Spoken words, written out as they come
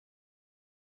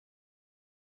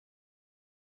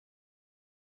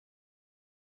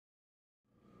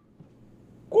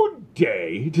Good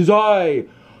day. It is I,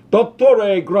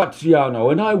 Dottore Graziano,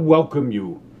 and I welcome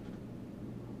you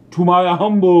to my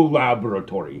humble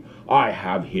laboratory. I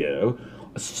have here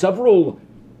several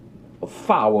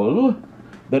fowl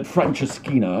that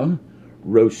Franceschina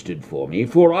roasted for me,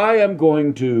 for I am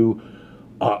going to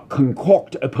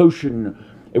concoct a potion,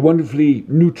 a wonderfully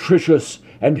nutritious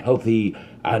and healthy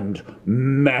and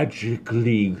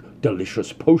magically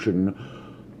delicious potion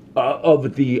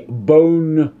of the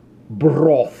bone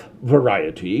broth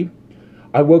variety.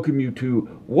 I welcome you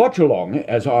to watch along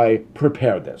as I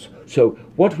prepare this. So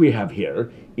what we have here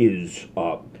is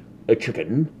a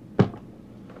chicken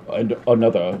and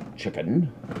another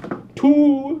chicken,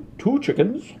 two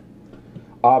chickens.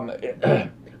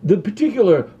 The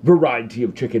particular variety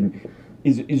of chicken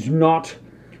is not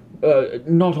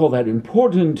all that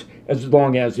important as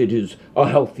long as it is a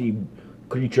healthy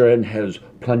creature and has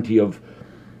plenty of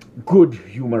good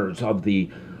humors of the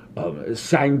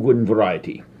sanguine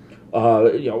variety.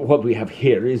 What we have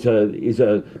here is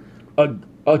a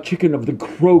chicken of the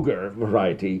Kroger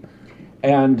variety,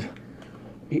 and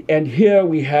here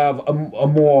we have a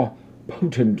more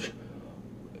potent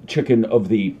chicken of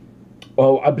the,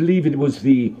 I believe it was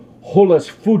the Holus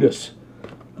Foodus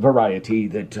variety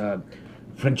that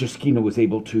Franceschina was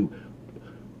able to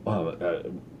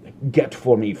get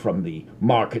for me from the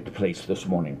marketplace this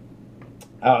morning.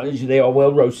 They are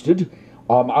well roasted.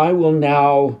 I will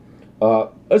now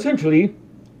essentially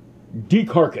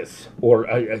decarcass or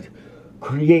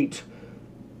create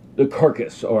the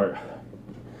carcass, or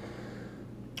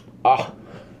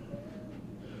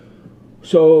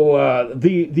so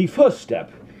the first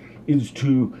step is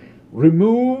to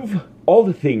remove all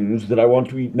the things that I want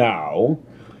to eat now,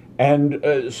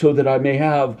 and so that I may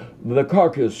have the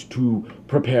carcass to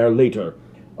prepare later.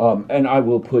 And I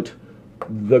will put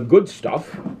the good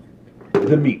stuff,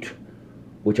 the meat,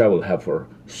 which I will have for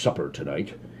supper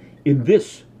tonight, in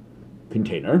this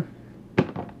container,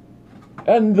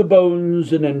 and the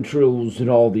bones and entrails and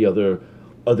all the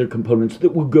other components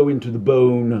that will go into the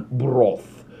bone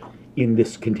broth in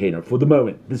this container. For the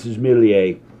moment, this is merely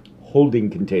a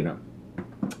holding container.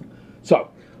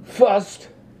 So, first,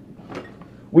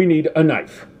 we need a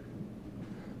knife.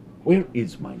 Where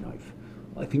is my knife?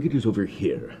 I think it is over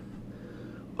here.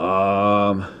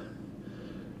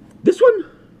 This one?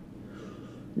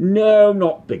 No,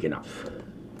 not big enough.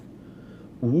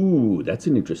 Ooh, that's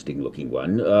an interesting looking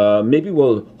one. Maybe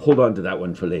we'll hold on to that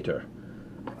one for later.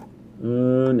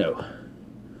 No.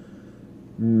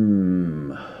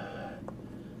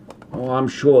 Oh, I'm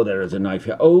sure there is a knife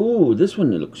here. Oh, this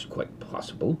one looks quite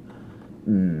possible.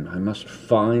 I must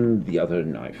find the other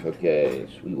knife. Okay,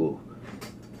 so we will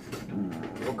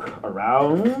look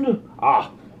around.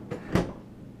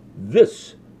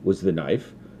 This was the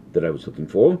knife that I was looking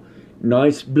for.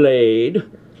 Nice blade.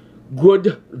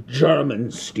 Good German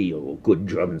steel. Good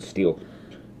German steel.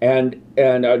 And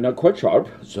not quite sharp,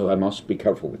 so I must be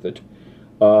careful with it.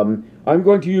 I'm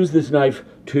going to use this knife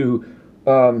to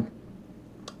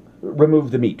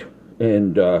remove the meat.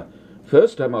 And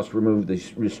first I must remove the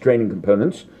restraining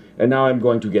components. And now I'm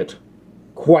going to get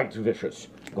quite vicious.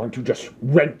 I'm going to just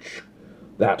wrench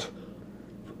that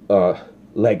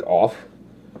leg off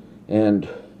and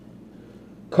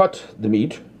cut the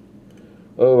meat.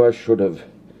 Oh, I should have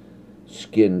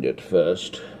skinned it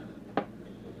first.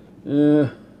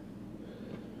 There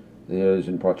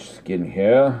isn't much skin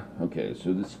here. Okay,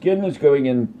 so the skin is going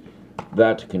in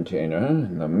that container,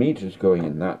 and the meat is going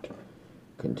in that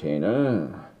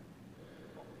container.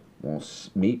 More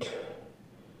meat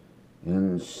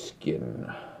and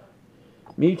skin.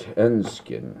 Meat and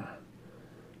skin.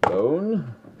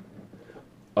 Bone.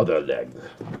 Other leg.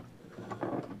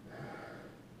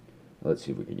 Let's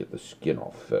see if we can get the skin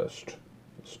off first.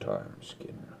 This time,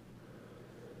 skin.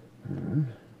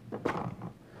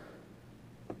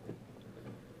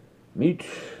 Meat.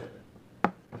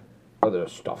 Other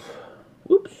stuff.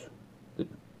 Whoops. The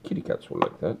kitty cats will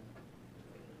like that.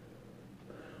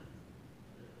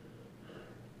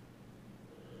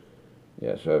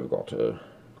 Yes, I've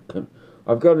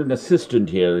got an assistant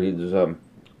here. He's down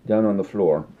on the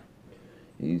floor.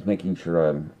 He's making sure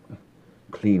I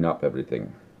clean up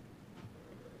everything.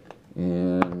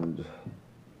 And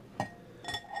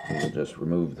we'll just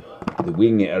remove the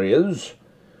wing areas.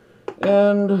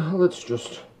 And let's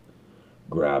just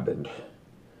grab and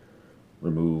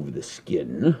remove the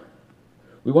skin.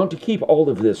 We want to keep all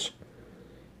of this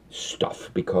stuff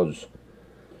because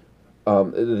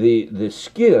the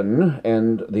skin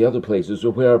and the other places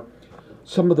are where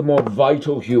some of the more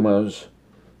vital humors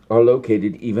are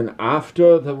located even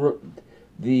after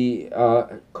the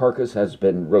carcass has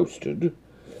been roasted.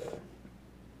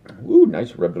 Ooh,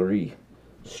 nice rubbery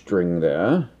string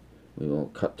there. We will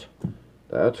cut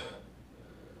that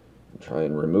and try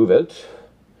and remove it,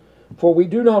 for we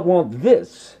do not want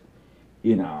this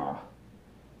in our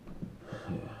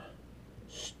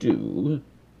stew.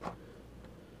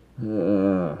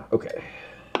 Okay.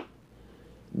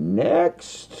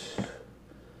 Next,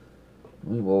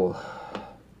 we will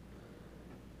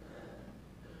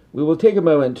take a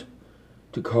moment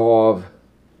to carve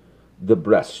the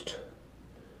breast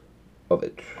of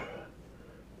it.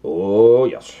 Oh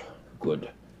yes, good.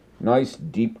 Nice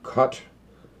deep cut,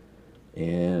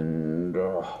 and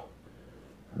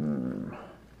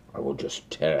I will just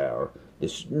tear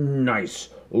this nice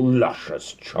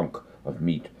luscious chunk of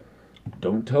meat.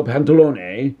 Don't tell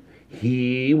Pantalone.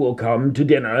 He will come to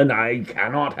dinner, and I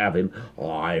cannot have him.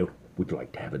 I would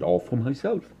like to have it all for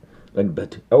myself.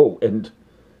 And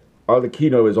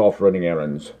Arlecchino is off running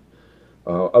errands.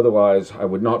 Otherwise, I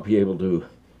would not be able to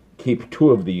keep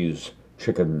two of these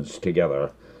chickens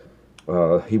together.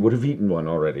 He would have eaten one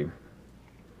already.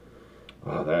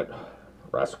 That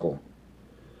rascal.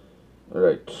 All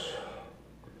right.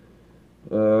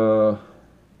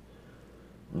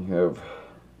 We have,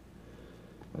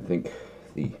 I think,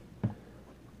 the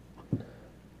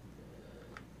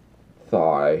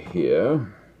thigh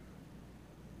here.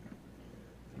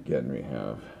 Again, we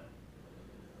have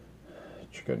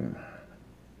chicken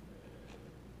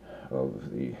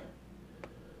of the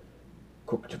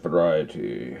cooked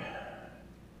variety.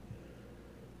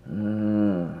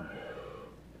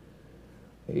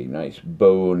 A nice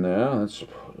bone there. Let's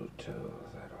pull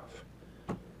that off.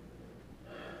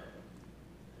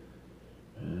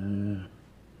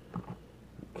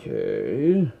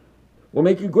 Okay. We're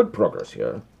making good progress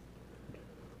here.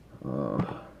 I'm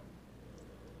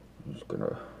just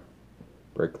gonna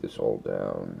break this all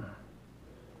down.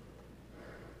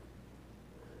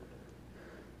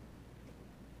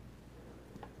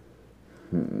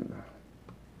 And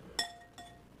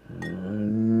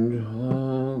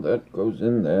that goes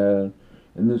in there,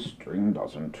 and the string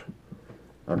doesn't.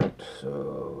 Alright,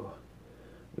 so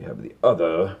we have the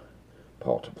other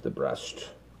part of the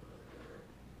breast.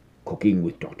 Cooking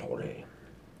with Dottore.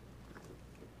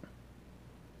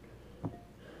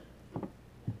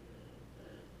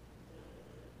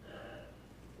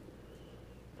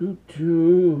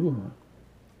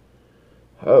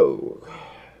 Oh.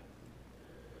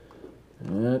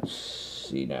 Let's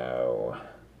see now.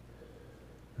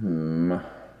 In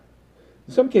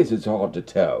some cases it's hard to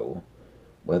tell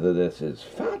whether this is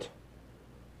fat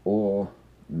or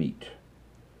meat.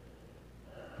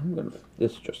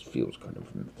 This just feels kind of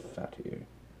fatty.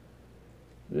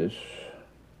 This.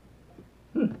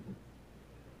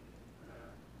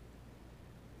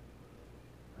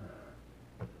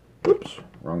 Oops,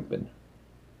 wrong bin.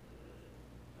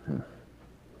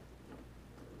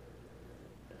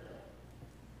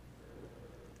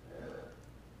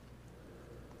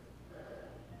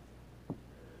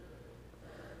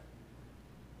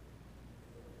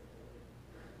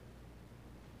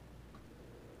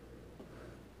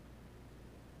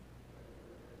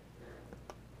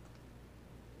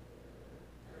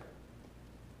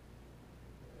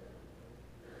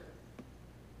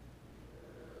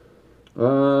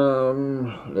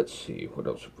 Let's see, what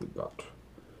else have we got?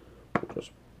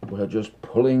 We're just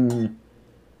pulling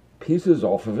pieces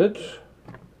off of it.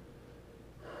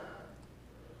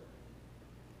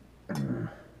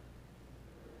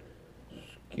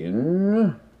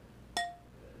 Skin.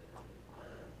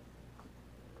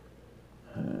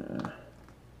 I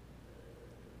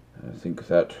think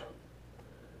that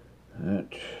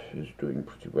is doing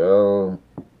pretty well.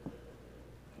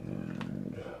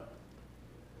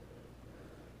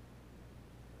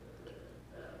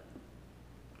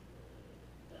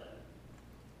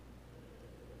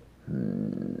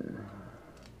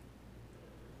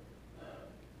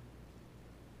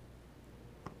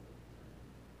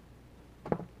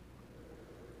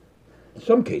 In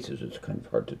some cases it's kind of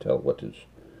hard to tell what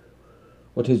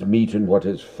is meat and what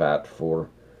is fat for.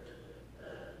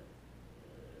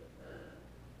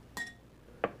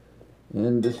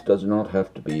 And this does not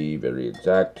have to be very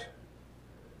exact,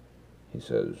 he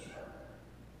says.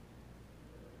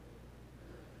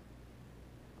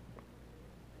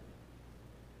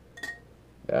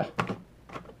 Yeah.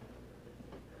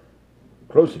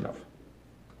 Close enough.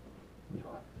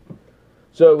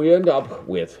 So we end up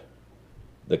with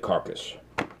the carcass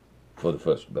for the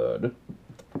first bird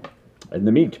and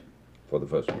the meat for the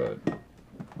first bird.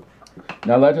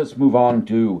 Now let us move on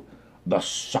to the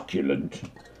succulent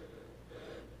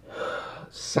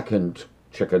second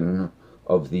chicken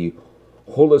of the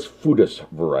Holus foodus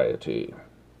variety.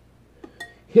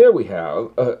 here we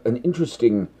have an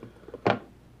interesting,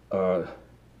 a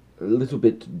little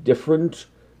bit different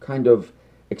kind of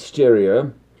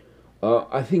exterior.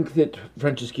 I think that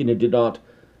Franceschina did not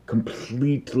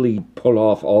completely pull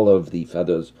off all of the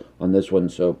feathers on this one,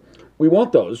 so we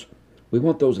want those. We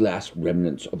want those last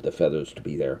remnants of the feathers to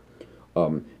be there.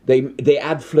 They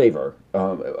add flavor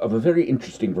of a very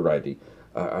interesting variety.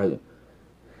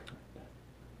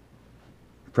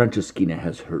 Franceschina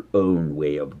has her own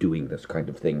way of doing this kind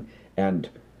of thing, and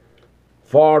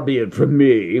far be it from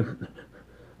me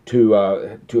to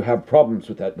have problems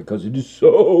with that, because it is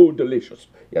so delicious.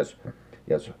 Yes,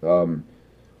 yes.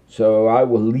 So I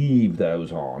will leave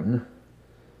those on,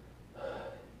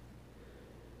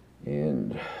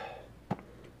 and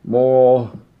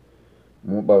more.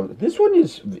 But this one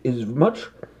is much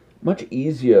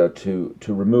easier to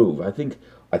remove. I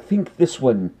think this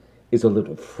one is a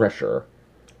little fresher,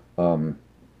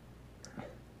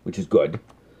 which is good.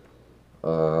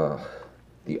 The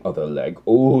other leg.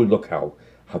 Oh, look how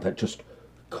that just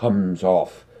comes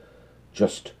off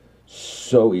just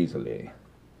so easily.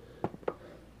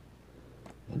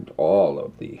 And all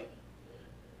of the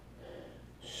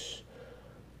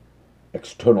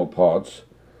external parts.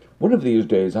 One of these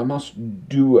days I must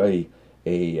do a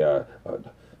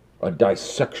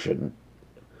dissection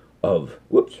of,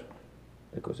 whoops,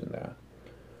 that goes in there,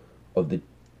 of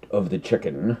the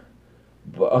chicken.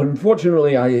 But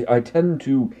unfortunately, I tend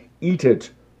to eat it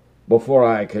before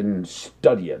I can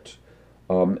study it.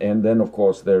 And then, of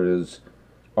course, there is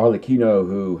Arlecchino,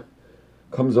 who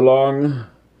comes along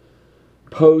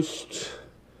post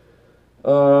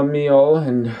meal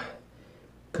and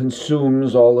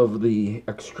consumes all of the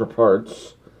extra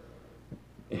parts.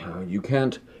 You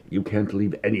can't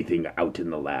leave anything out in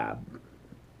the lab,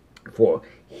 for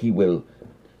he will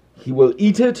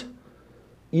eat it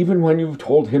even when you've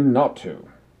told him not to.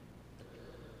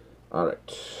 All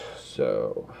right,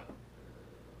 so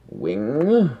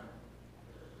wing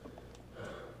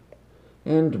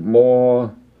and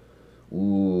more.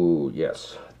 Ooh,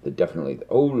 yes, definitely.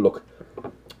 Oh, look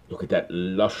at that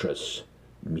luscious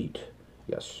meat.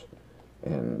 Yes,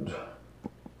 and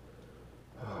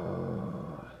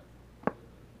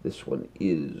this one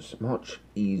is much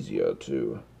easier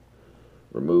to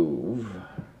remove.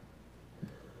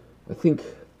 I think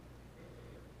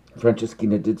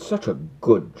Franceschina did such a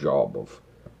good job of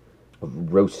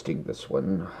roasting this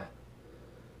one.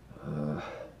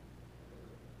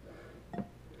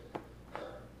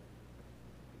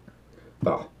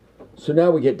 So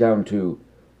now we get down to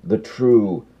the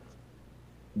true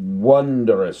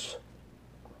wondrous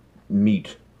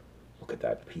meat. Look at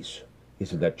that piece.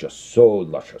 Isn't that just so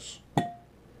luscious?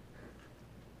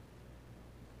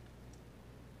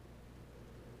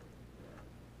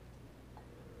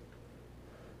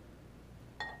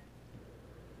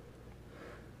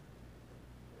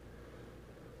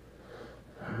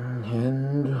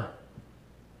 And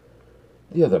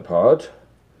the other part,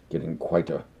 getting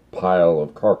quite a pile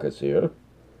of carcass here.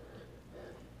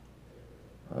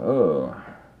 Oh.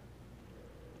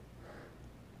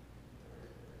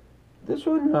 This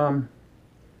one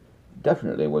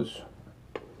definitely was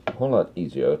a whole lot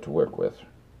easier to work with.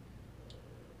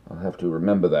 I'll have to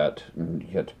remember that and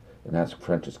ask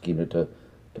Franceschina to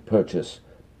purchase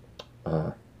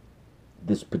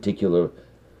this particular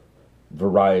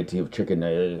variety of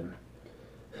chicken.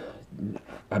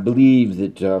 I believe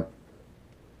that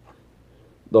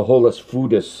the Holus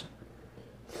Foodus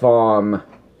farm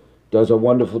does a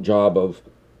wonderful job of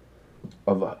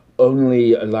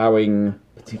only allowing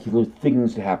particular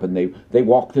things to happen. They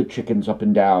walk the chickens up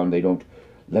and down. They don't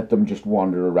let them just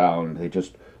wander around.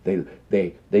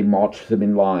 They march them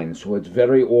in line, so it's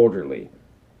very orderly.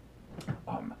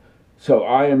 So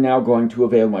I am now going to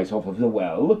avail myself of the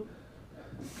well.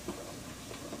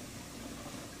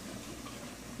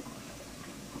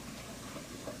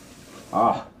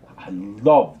 Ah, I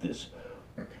love this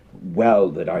well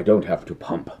that I don't have to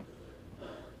pump.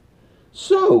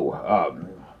 So,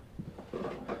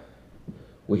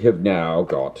 we have now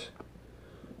got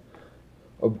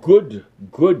a good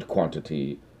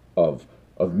quantity of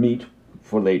meat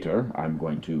for later. I'm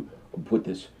going to put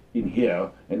this in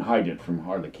here and hide it from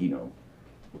Arlecchino.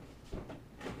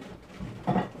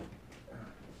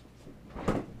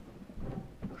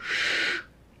 Shh!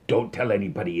 Don't tell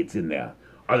anybody it's in there.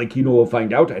 Arlecchino will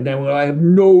find out, and then I have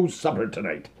no supper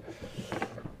tonight.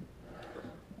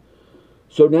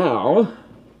 So now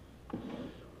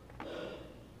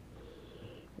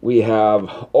we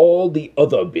have all the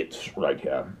other bits right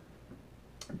here.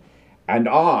 And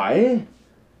oh,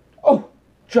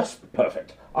 just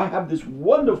perfect. I have this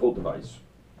wonderful device.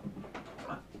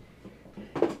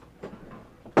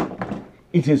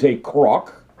 It is a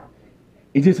crock.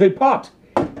 It is a pot.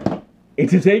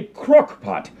 It is a crock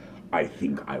pot. I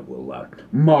think I will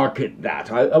market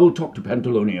that. I will talk to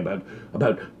Pantalone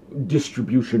about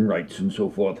distribution rights and so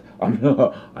forth.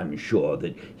 I'm sure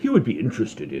that he would be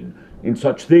interested in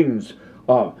such things.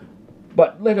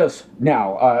 But let us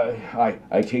now.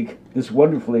 I take this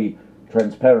wonderfully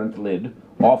transparent lid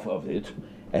off of it,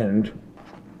 and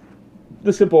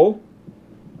the simple.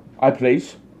 I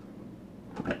place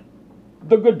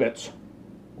the good bits,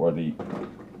 or the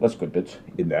less good bits,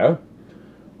 in there.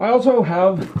 I also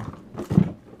have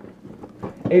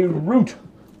a root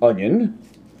onion,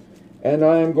 and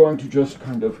I am going to just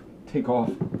kind of take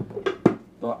off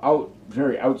the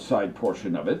very outside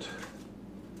portion of it,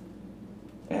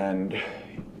 and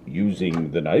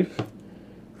using the knife,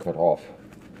 cut off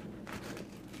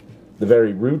the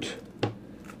very root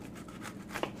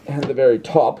and the very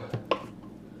top.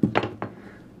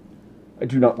 I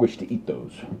do not wish to eat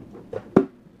those.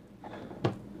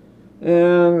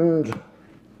 And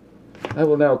I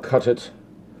will now cut it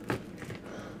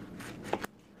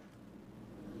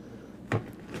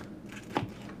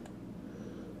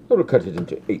I will cut it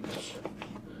into eighths.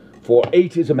 For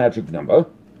 8 is a magic number.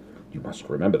 You must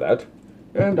remember that.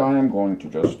 And I am going to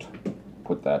just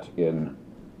put that in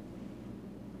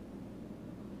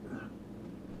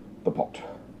the pot.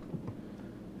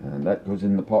 And that goes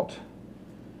in the pot.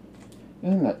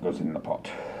 And that goes in the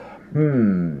pot.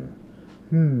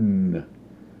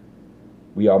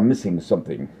 We are missing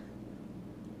something.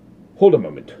 Hold a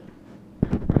moment.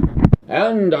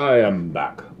 And I am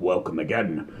back. Welcome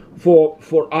again.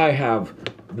 For I have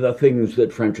the things that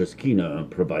Franceschina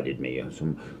provided me.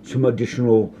 Some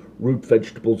additional root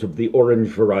vegetables of the orange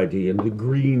variety and the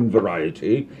green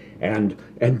variety. And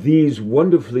these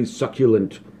wonderfully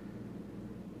succulent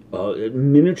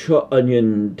miniature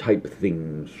onion type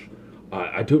things.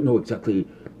 I don't know exactly.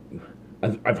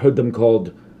 I've heard them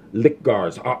called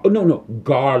lickgars. No,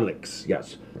 garlics.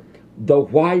 Yes, though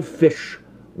why fish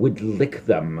would lick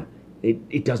them,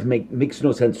 it does makes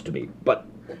no sense to me. But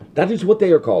that is what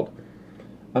they are called.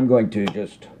 I'm going to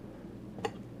just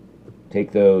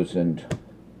take those and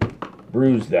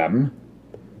bruise them.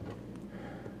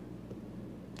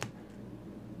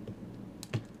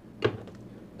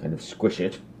 Kind of squish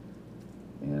it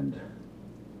and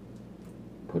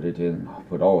put it in,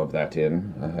 put all of that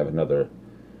in. I have another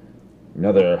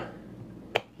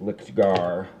licked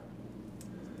gar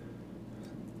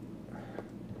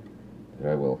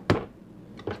that I will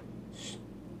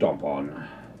stomp on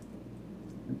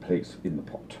and place in the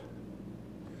pot.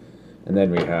 And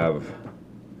then we have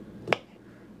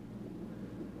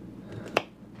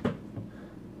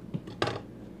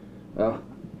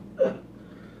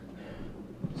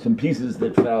some pieces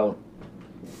that fell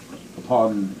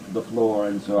upon the floor,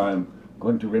 and so I'm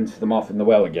going to rinse them off in the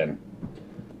well again.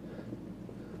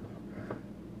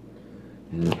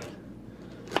 And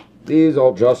these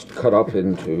I'll just cut up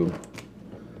into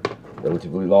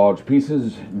relatively large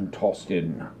pieces and tossed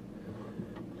in.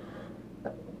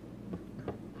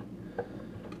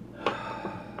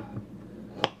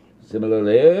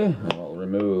 Similarly, I'll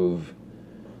remove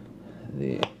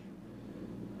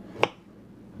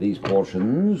these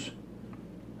portions.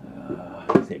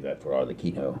 Save that for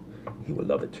Arlecchino. He will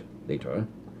love it later.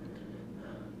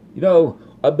 You know,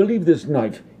 I believe this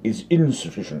knife is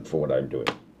insufficient for what I'm doing.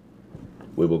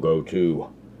 We will go to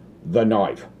the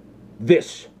knife.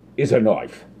 This is a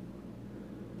knife.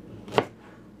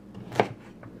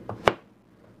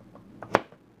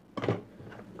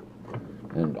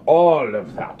 And all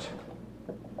of that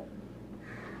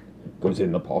goes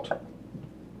in the pot.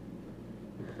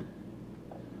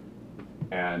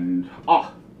 And,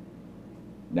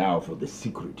 now for the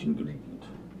secret ingredient.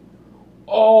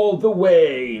 All the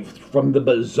way from the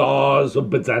bazaars of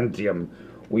Byzantium,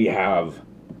 we have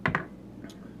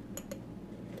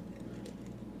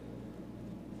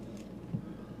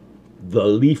the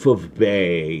leaf of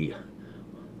bay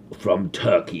from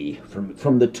Turkey,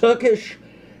 from the Turkish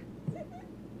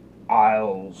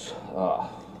Isles.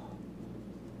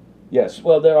 Yes,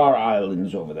 well, there are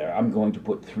islands over there. I'm going to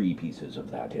put 3 pieces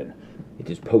of that in. It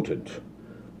is potent.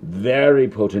 Very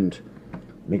potent.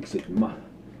 Makes it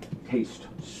taste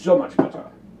so much better.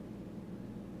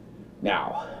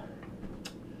 Now,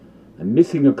 I'm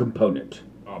missing a component.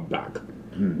 I'm back.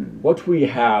 What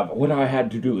I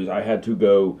had to do is I had to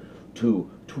go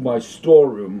to my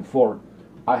storeroom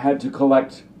I had to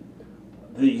collect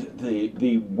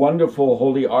the wonderful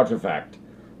holy artifact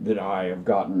that I have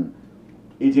gotten.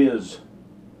 It is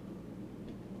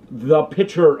the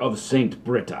pitcher of Saint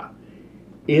Britta.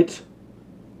 It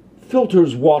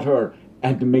filters water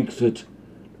and makes it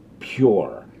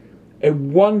pure. a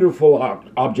wonderful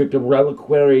object of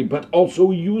reliquary, but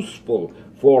also useful,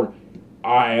 for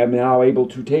I am now able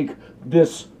to take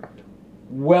this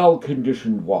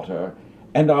well-conditioned water,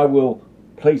 and I will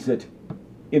place it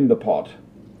in the pot,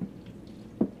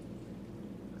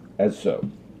 as so.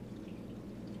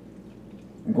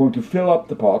 I'm going to fill up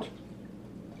the pot,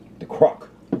 the crock.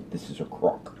 This is a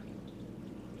crock.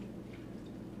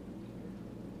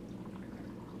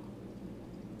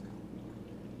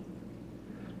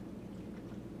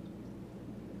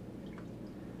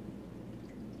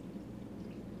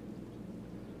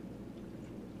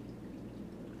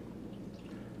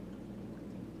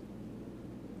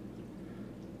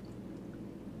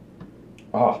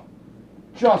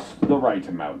 Just the right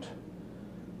amount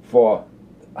for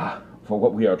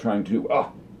what we are trying to do.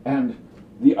 And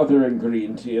the other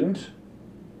ingredient,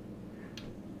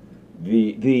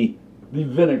 the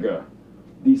vinegar,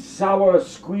 the sour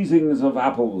squeezings of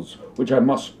apples, which I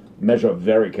must measure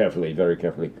very carefully, very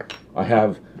carefully. I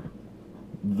have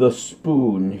the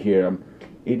spoon here.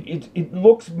 It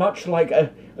looks much like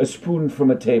a spoon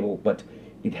from a table, but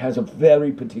it has a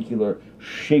very particular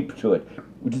shape to it,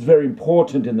 which is very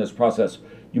important in this process.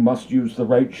 You must use the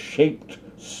right shaped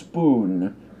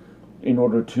spoon in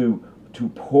order to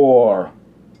pour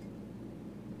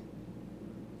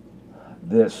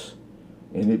this,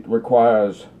 and it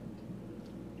requires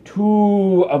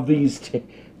 2 of these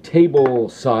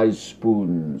table-sized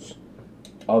spoons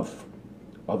of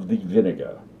the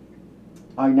vinegar.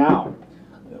 I now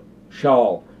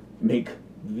shall make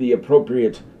the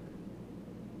appropriate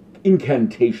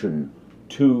incantation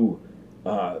to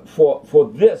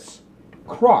for this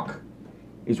crock.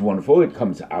 Is wonderful. It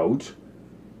comes out.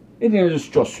 It is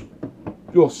just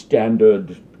your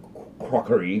standard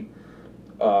crockery,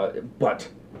 but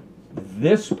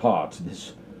this part,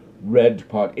 this red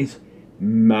part, is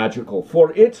magical.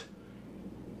 For it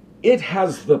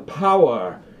has the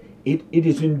power. It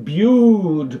is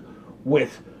imbued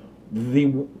with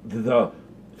the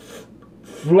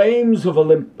flames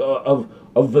of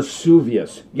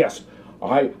Vesuvius. Yes,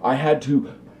 I had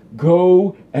to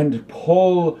go and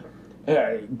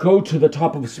go to the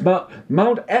top of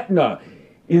Mount Etna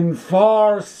in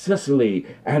far Sicily,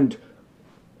 and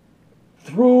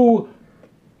through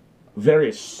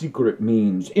various secret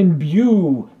means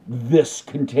imbue this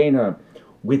container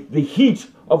with the heat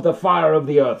of the fire of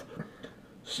the earth.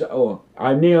 So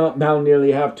I now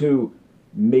nearly have to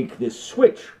make this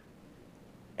switch,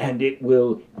 and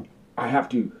I have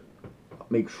to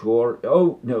make sure,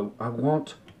 oh no, I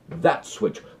want that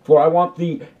switch, for I want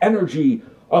the energy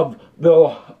of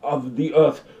the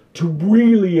earth to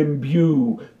really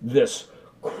imbue this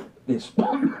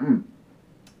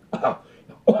oh,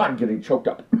 I'm getting choked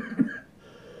up.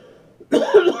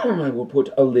 I will put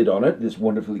a lid on it, this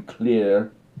wonderfully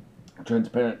clear,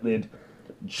 transparent lid,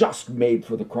 just made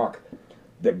for the crock.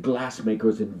 The glass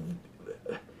makers in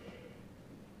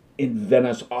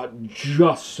Venice are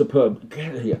just superb.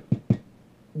 Get here.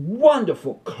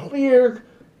 Wonderful, clear,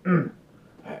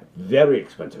 very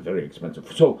expensive, very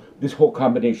expensive. So this whole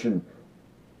combination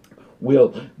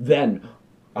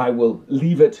I will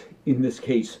leave it, in this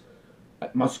case,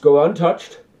 it must go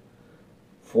untouched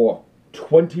for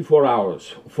 24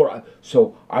 hours.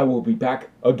 So I will be back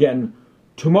again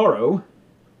tomorrow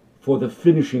for the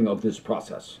finishing of this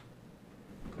process.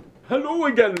 Hello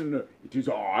again, it is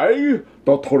I,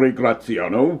 Dottore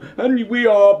Graziano, and we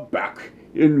are back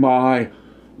in my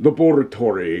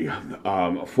laboratory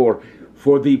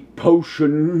for the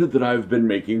potion that I've been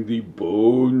making. The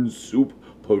bone soup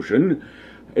potion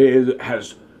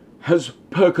has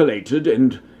percolated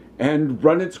and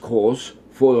run its course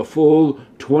for a full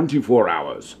 24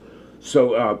 hours.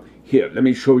 So here, let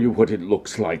me show you what it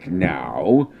looks like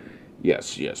now.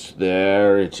 Yes,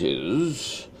 there it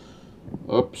is.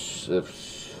 Oops,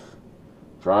 it's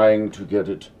trying to get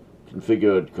it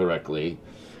configured correctly.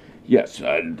 Yes,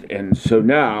 and so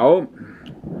now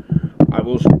I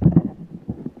will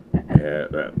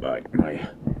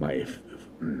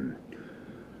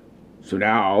so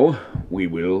now we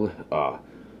will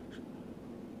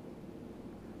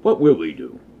what will we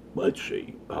do? Let's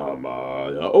see.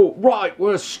 Oh, right,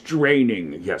 we're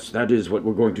straining. Yes, that is what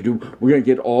we're going to do. We're going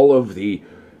to get all of the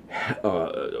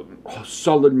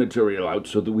solid material out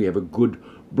so that we have a good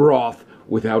broth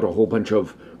without a whole bunch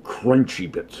of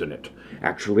crunchy bits in it.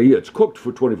 Actually, it's cooked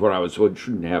for 24 hours, so it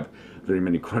shouldn't have very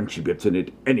many crunchy bits in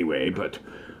it anyway, but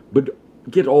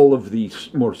get all of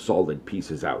these more solid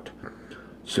pieces out.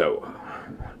 So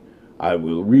I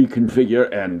will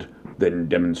reconfigure and then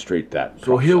demonstrate that process.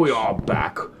 So here we are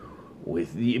back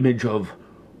with the image of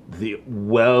the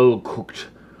well-cooked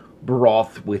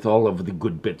broth with all of the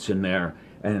good bits in there,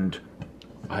 And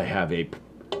I have a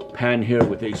pan here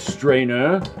with a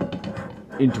strainer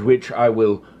into which I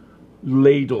will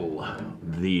ladle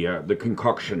the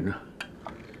concoction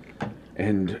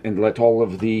and let all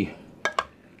of the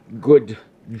good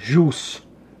juice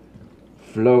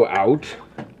flow out.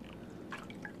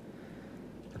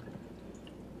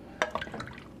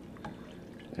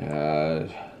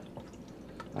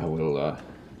 I will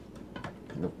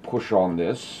push on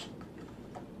this.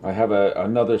 I have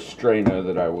another strainer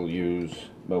that I will use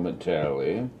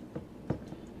momentarily.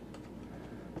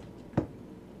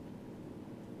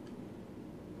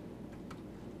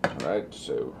 Alright,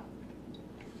 so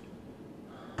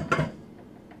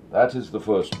that is the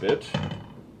first bit.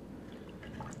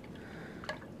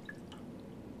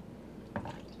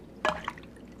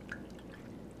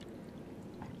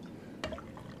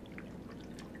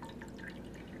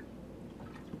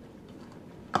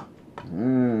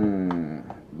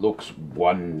 Looks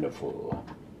wonderful.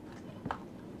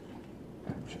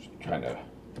 I'm just trying to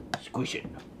squish it.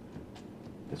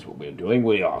 That's what we're doing.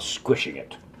 We are squishing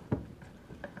it.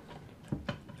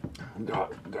 I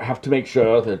have to make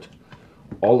sure that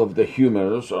all of the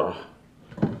humors are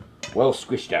well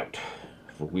squished out.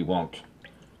 For we want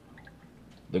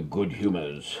the good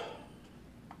humors.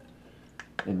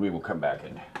 And we will come back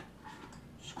and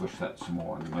squish that some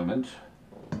more in a moment.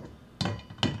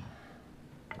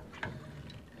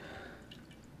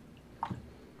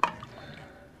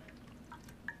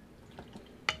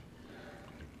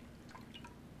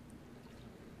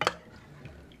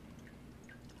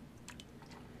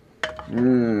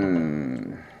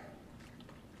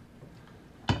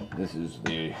 This is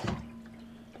the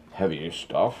heavier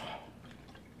stuff.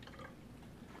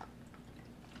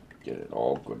 Get it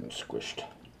all good and squished.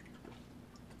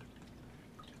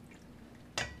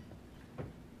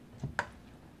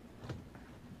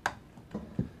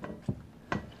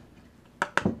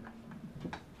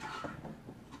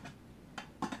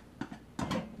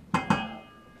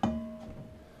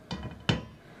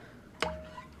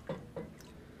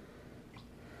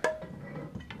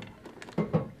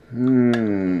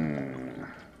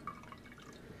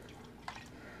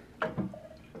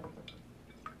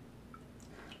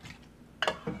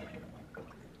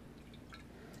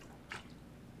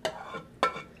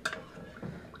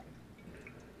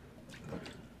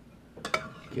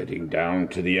 Getting down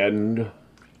to the end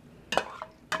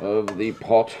of the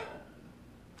pot.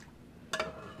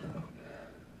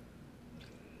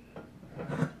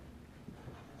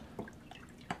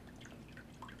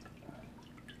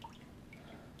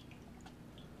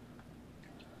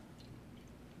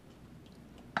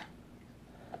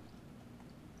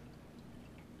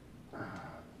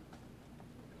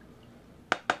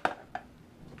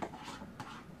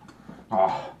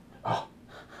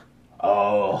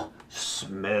 Oh,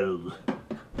 smell.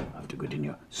 I have to get in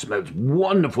here. Smells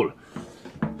wonderful.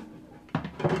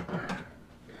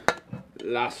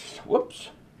 Whoops.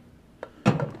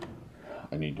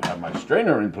 I need to have my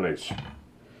strainer in place.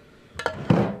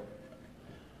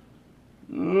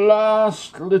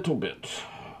 Last little bit.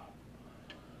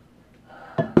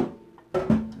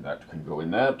 That can go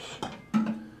in that.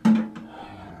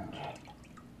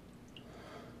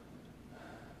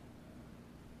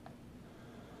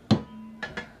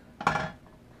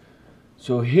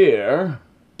 So here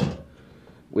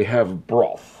we have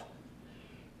broth,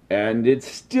 and it's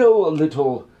still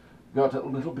got a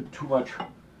little bit too much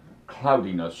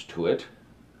cloudiness to it.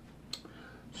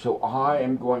 So I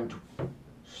am going to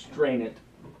strain it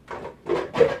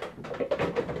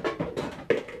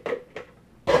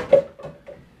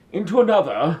into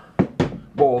another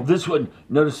bowl. This one,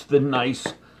 notice the nice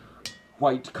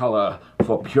white color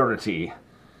for purity,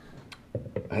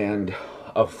 and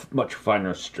a much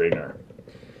finer strainer.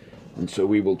 And so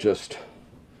we will just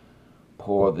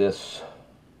pour this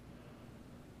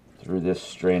through this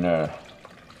strainer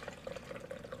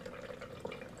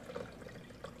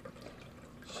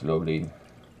slowly.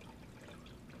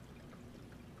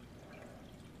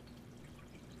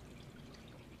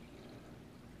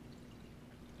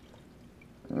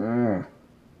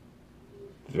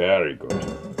 Very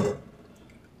good.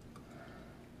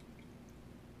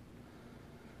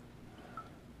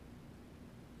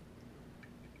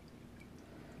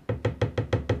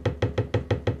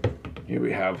 Here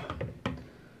we have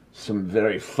some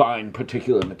very fine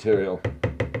particulate material.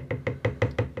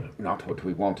 Not what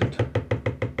we wanted.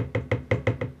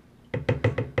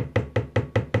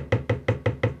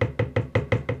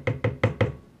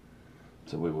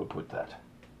 So we will put that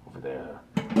over there.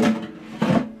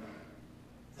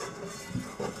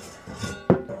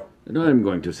 And I'm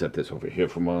going to set this over here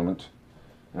for a moment.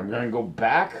 I'm going to go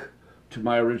back to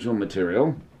my original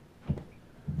material.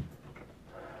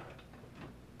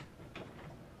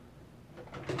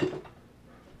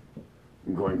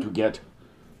 I'm going to get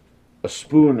a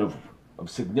spoon of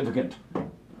significant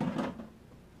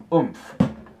oomph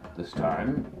this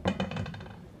time,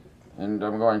 and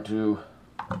I'm going to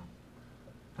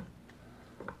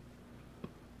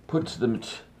put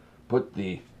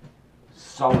the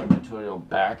solid material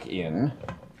back in.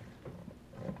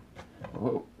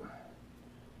 Oh,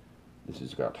 this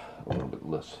has got a little bit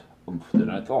less oomph than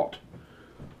I thought.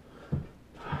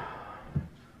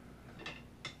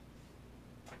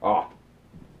 Ah,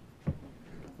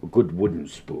 a good wooden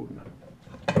spoon.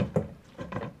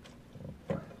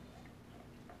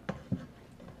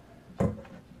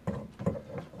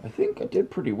 I think I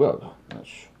did pretty well. That's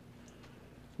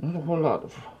not a whole lot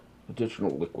of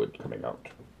additional liquid coming out.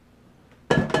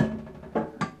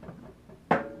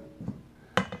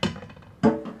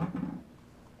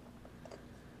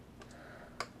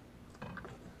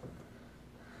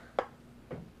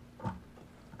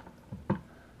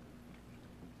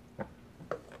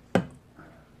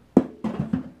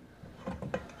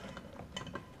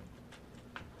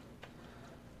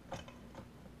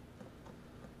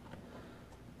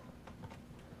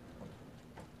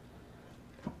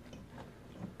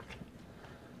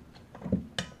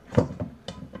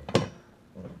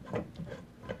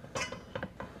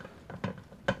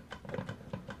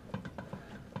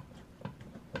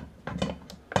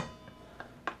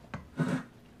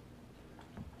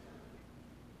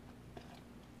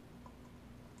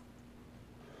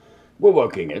 We're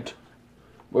working it.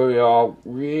 We are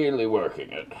really working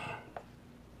it.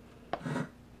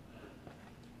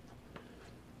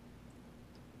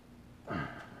 I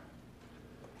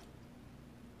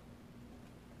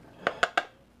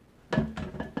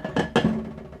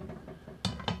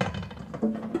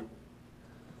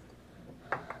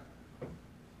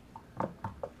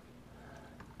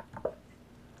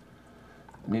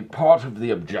mean, part of the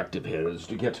objective here is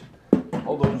to get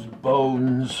all those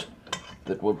bones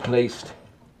that were placed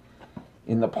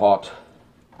in the pot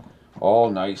all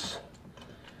nice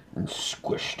and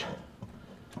squished.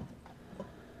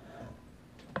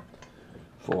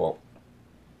 For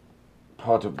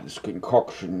part of this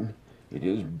concoction, it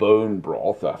is bone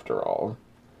broth after all.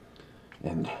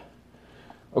 And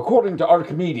according to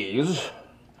Archimedes,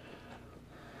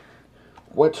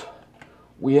 what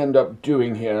we end up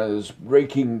doing here is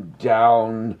breaking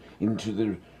down into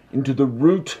the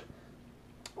root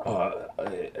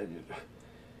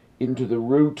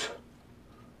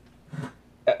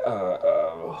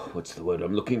what's the word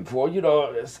I'm looking for? You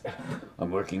know, I'm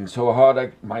working so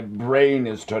hard, my brain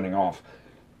is turning off.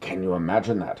 Can you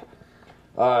imagine that?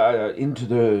 Into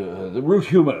the root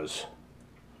humors.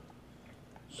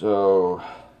 So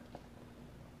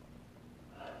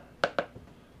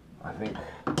I think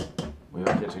we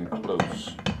are getting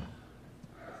close.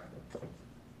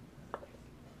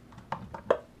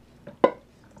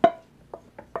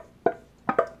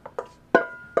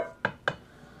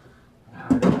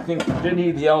 I think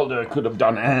Vinny the Elder could have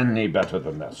done any better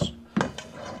than this.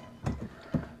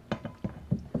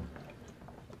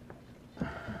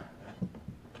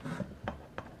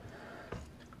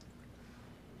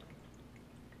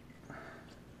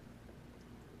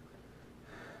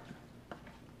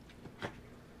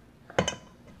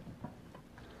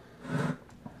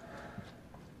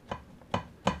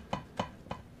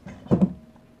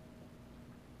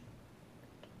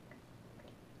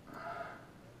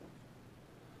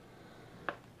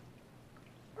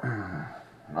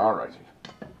 All righty.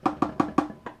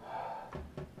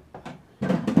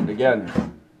 And again,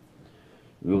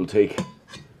 we will take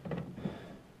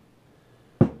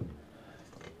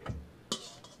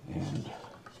and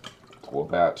pour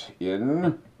that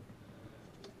in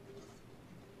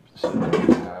so that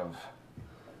we have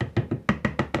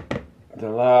the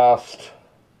last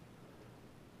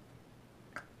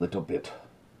little bit.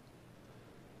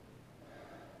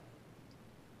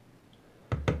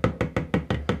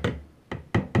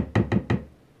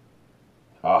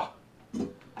 Ah,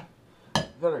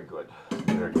 very good,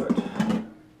 very good.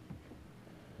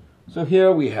 So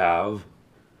here we have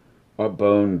our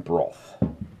bone broth,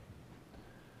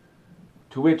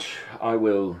 to which I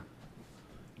will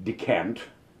decant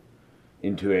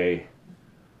into a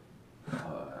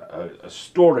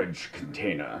storage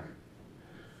container,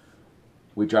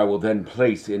 which I will then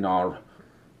place in our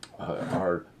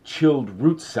chilled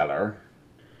root cellar,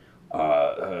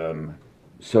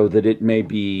 so that it may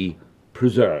be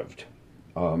preserved.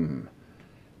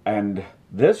 And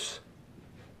this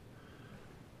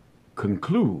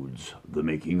concludes the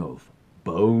making of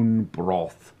bone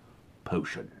broth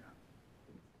potion.